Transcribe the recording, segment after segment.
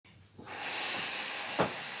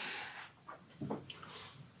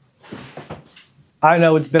I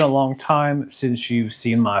know it's been a long time since you've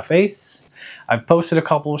seen my face. I've posted a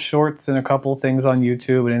couple of shorts and a couple of things on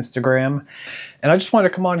YouTube and Instagram, and I just wanted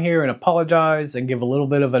to come on here and apologize and give a little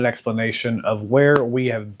bit of an explanation of where we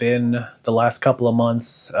have been the last couple of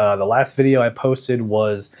months. The last video I posted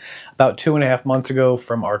was about 2.5 months ago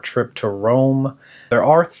from our trip to Rome. There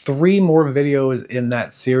are 3 more videos in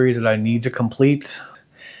that series that I need to complete.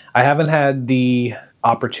 I haven't had the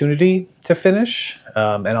opportunity to finish,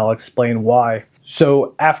 and I'll explain why.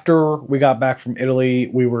 So after we got back from Italy,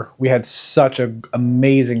 we had such an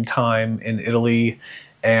amazing time in Italy,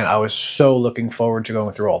 and I was so looking forward to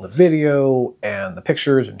going through all the video and the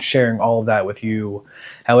pictures and sharing all of that with you.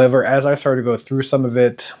 However, as I started to go through some of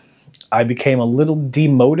it, I became a little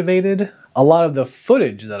demotivated. A lot of the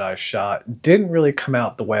footage that I shot didn't really come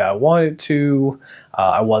out the way I wanted to.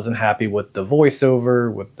 I wasn't happy with the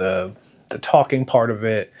voiceover, with the talking part of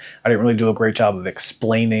it. I didn't really do a great job of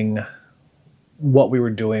explaining what we were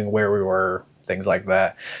doing, where we were, things like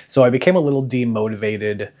that. So I became a little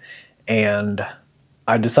demotivated, and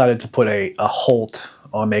I decided to put a halt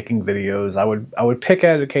on making videos. I would pick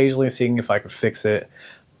at it occasionally, seeing if I could fix it,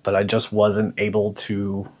 but I just wasn't able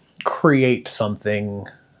to create something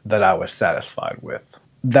that I was satisfied with.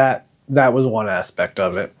 That was one aspect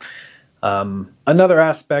of it. Another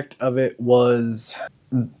aspect of it was,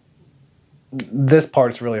 this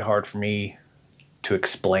part's really hard for me to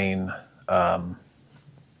explain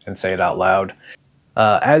and say it out loud.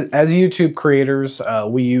 As YouTube creators,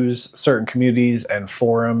 we use certain communities and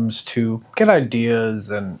forums to get ideas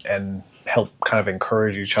and help kind of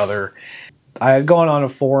encourage each other. I had gone on a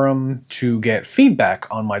forum to get feedback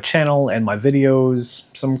on my channel and my videos,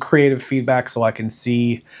 some creative feedback, so I can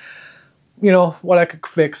see, you know, what I could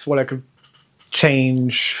fix, what I could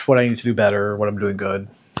change, what I need to do better, what I'm doing good,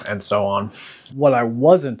 and so on. What I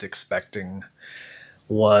wasn't expecting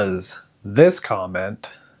was this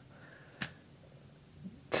comment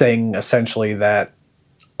saying essentially that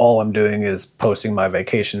all I'm doing is posting my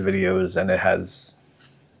vacation videos and it has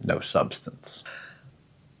no substance.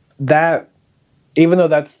 That, even though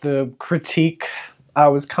that's the critique I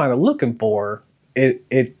was kind of looking for,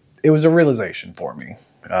 it was a realization for me.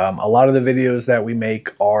 A lot of the videos that we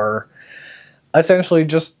make are essentially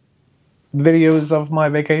just videos of my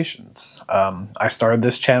vacations. I started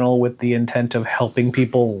this channel with the intent of helping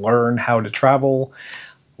people learn how to travel,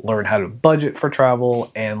 learn how to budget for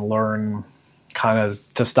travel, and learn kind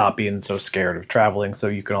of to stop being so scared of traveling so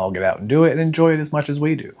you can all get out and do it and enjoy it as much as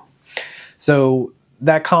we do. So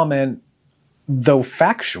that comment, though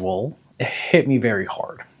factual, hit me very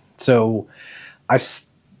hard. So I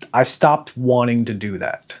stopped wanting to do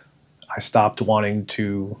that. I stopped wanting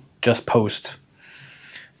to just post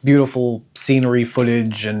beautiful scenery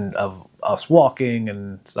footage and of us walking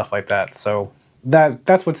and stuff like that. So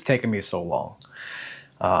that's what's taken me so long.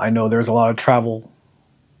 I know there's a lot of travel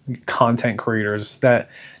content creators that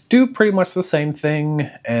do pretty much the same thing,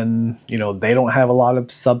 and you know, they don't have a lot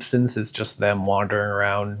of substance. It's just them wandering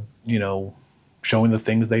around, you know, showing the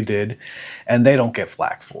things they did, and they don't get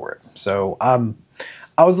flack for it. So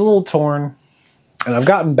I was a little torn, and I've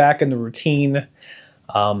gotten back in the routine.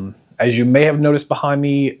 As you may have noticed behind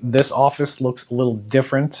me, this office looks a little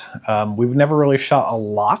different. We've never really shot a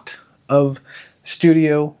lot of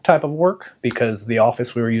studio type of work because the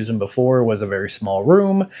office we were using before was a very small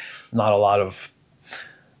room, not a lot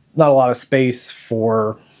of space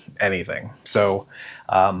for anything. So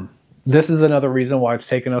this is another reason why it's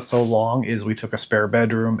taken us so long, is we took a spare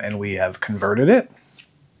bedroom and we have converted it.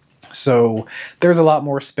 So there's a lot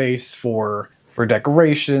more space for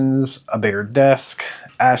decorations, a bigger desk,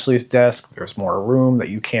 Ashley's desk. There's more room that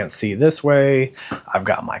you can't see this way. I've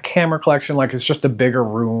got my camera collection. Like, it's just a bigger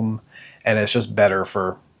room, and it's just better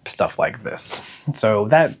for stuff like this. So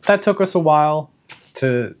that took us a while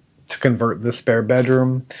to convert the spare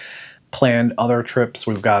bedroom. Planned other trips.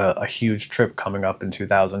 We've got a huge trip coming up in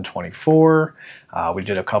 2024. We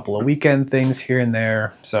did a couple of weekend things here and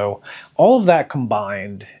there. So all of that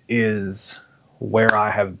combined is where I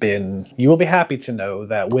have been. You will be happy to know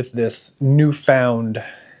that with this newfound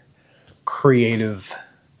creative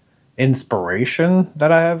inspiration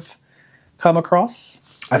that I have come across,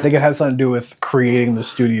 I think it has something to do with creating the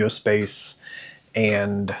studio space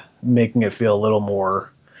and making it feel a little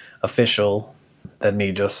more official than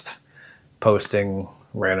me just posting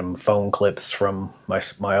random phone clips from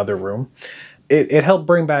my other room. It helped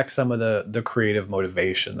bring back some of the creative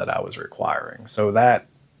motivation that I was requiring. So that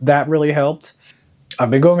really helped. I've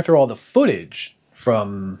been going through all the footage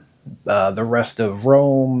from the rest of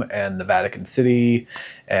Rome and the Vatican City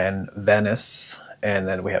and Venice, and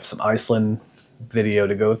then we have some Iceland video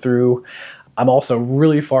to go through. I'm also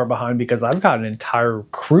really far behind because I've got an entire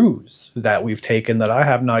cruise that we've taken that I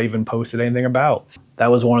have not even posted anything about.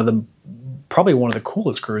 That was probably one of the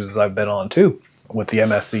coolest cruises I've been on too, with the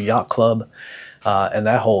MSC Yacht Club and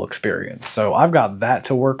that whole experience. So I've got that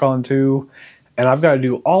to work on too. And I've got to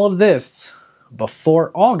do all of this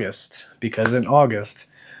before August, because in August,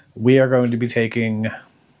 we are going to be taking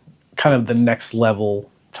kind of the next level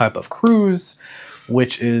type of cruise,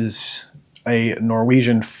 which is a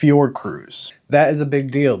Norwegian fjord cruise. That is a big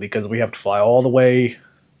deal because we have to fly all the way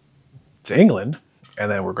to England, and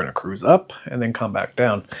then we're going to cruise up and then come back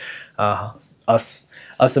down. Us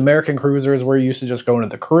American cruisers, we're used to just going to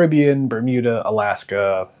the Caribbean, Bermuda,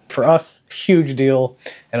 Alaska. For us, huge deal,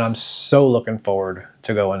 and I'm so looking forward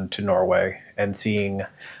to going to Norway and seeing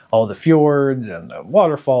all the fjords and the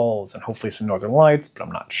waterfalls and hopefully some northern lights, but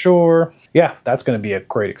I'm not sure. Yeah, that's going to be a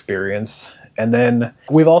great experience. And then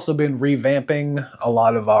we've also been revamping a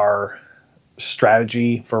lot of our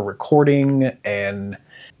strategy for recording, and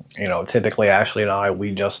typically Ashley and I,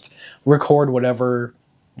 we just record whatever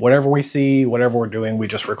we see, whatever we're doing, we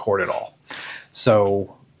just record it all.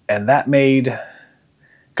 So, and that made,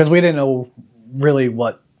 because we didn't know really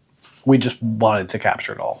what, we just wanted to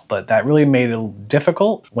capture it all, but that really made it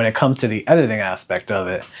difficult. When it comes to the editing aspect of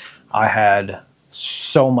it, I had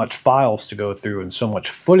so much files to go through and so much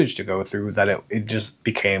footage to go through that it just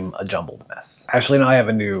became a jumbled mess. Ashley and I have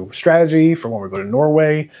a new strategy for when we go to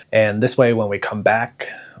Norway, and this way when we come back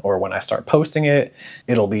or when I start posting it,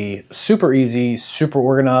 it'll be super easy, super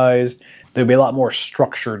organized. There'll be a lot more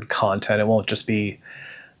structured content. It won't just be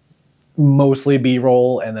mostly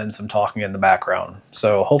B-roll and then some talking in the background.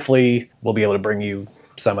 So hopefully we'll be able to bring you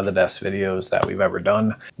some of the best videos that we've ever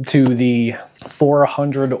done. To the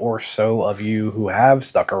 400 or so of you who have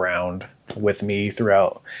stuck around with me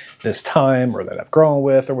throughout this time, or that I've grown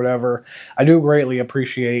with or whatever, I do greatly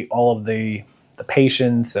appreciate all of the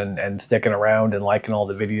patience and sticking around and liking all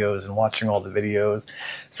the videos and watching all the videos.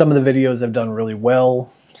 Some of the videos have done really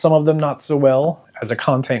well, some of them not so well. As a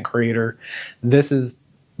content creator, this is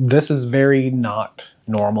very not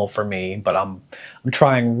normal for me, but I'm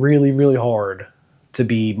trying really, really hard to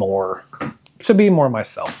be more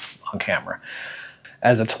myself on camera.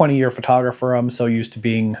 As a 20-year photographer, I'm so used to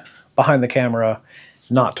being behind the camera,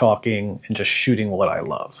 not talking, and just shooting what I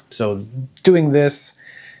love. So doing this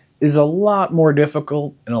is a lot more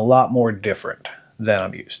difficult and a lot more different than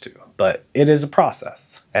I'm used to, but it is a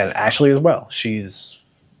process. And Ashley as well. She's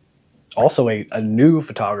also a new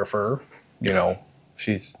photographer.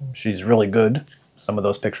 She's really good. Some of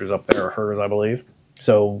those pictures up there are hers, I believe.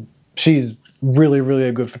 So she's really, really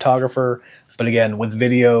a good photographer. But again, with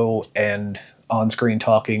video and on-screen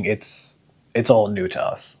talking, it's all new to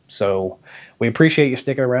us. So we appreciate you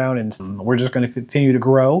sticking around, and we're just going to continue to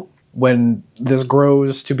grow. When this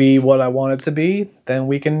grows to be what I want it to be, then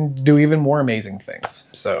we can do even more amazing things.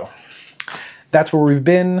 So that's where we've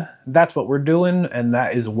been, that's what we're doing, and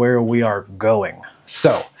that is where we are going.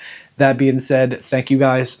 So that being said, thank you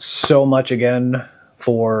guys so much again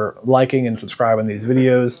for liking and subscribing these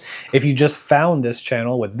videos. If you just found this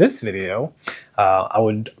channel with this video, I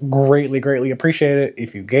would greatly, greatly appreciate it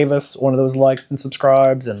if you gave us one of those likes and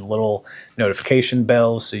subscribes and little notification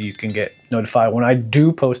bells so you can get notified when I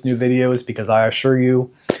do post new videos, because I assure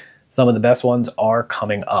you some of the best ones are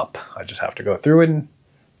coming up. I just have to go through it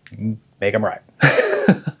and make them right.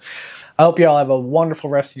 I hope you all have a wonderful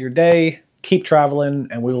rest of your day. Keep traveling,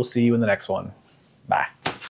 and we will see you in the next one. Bye.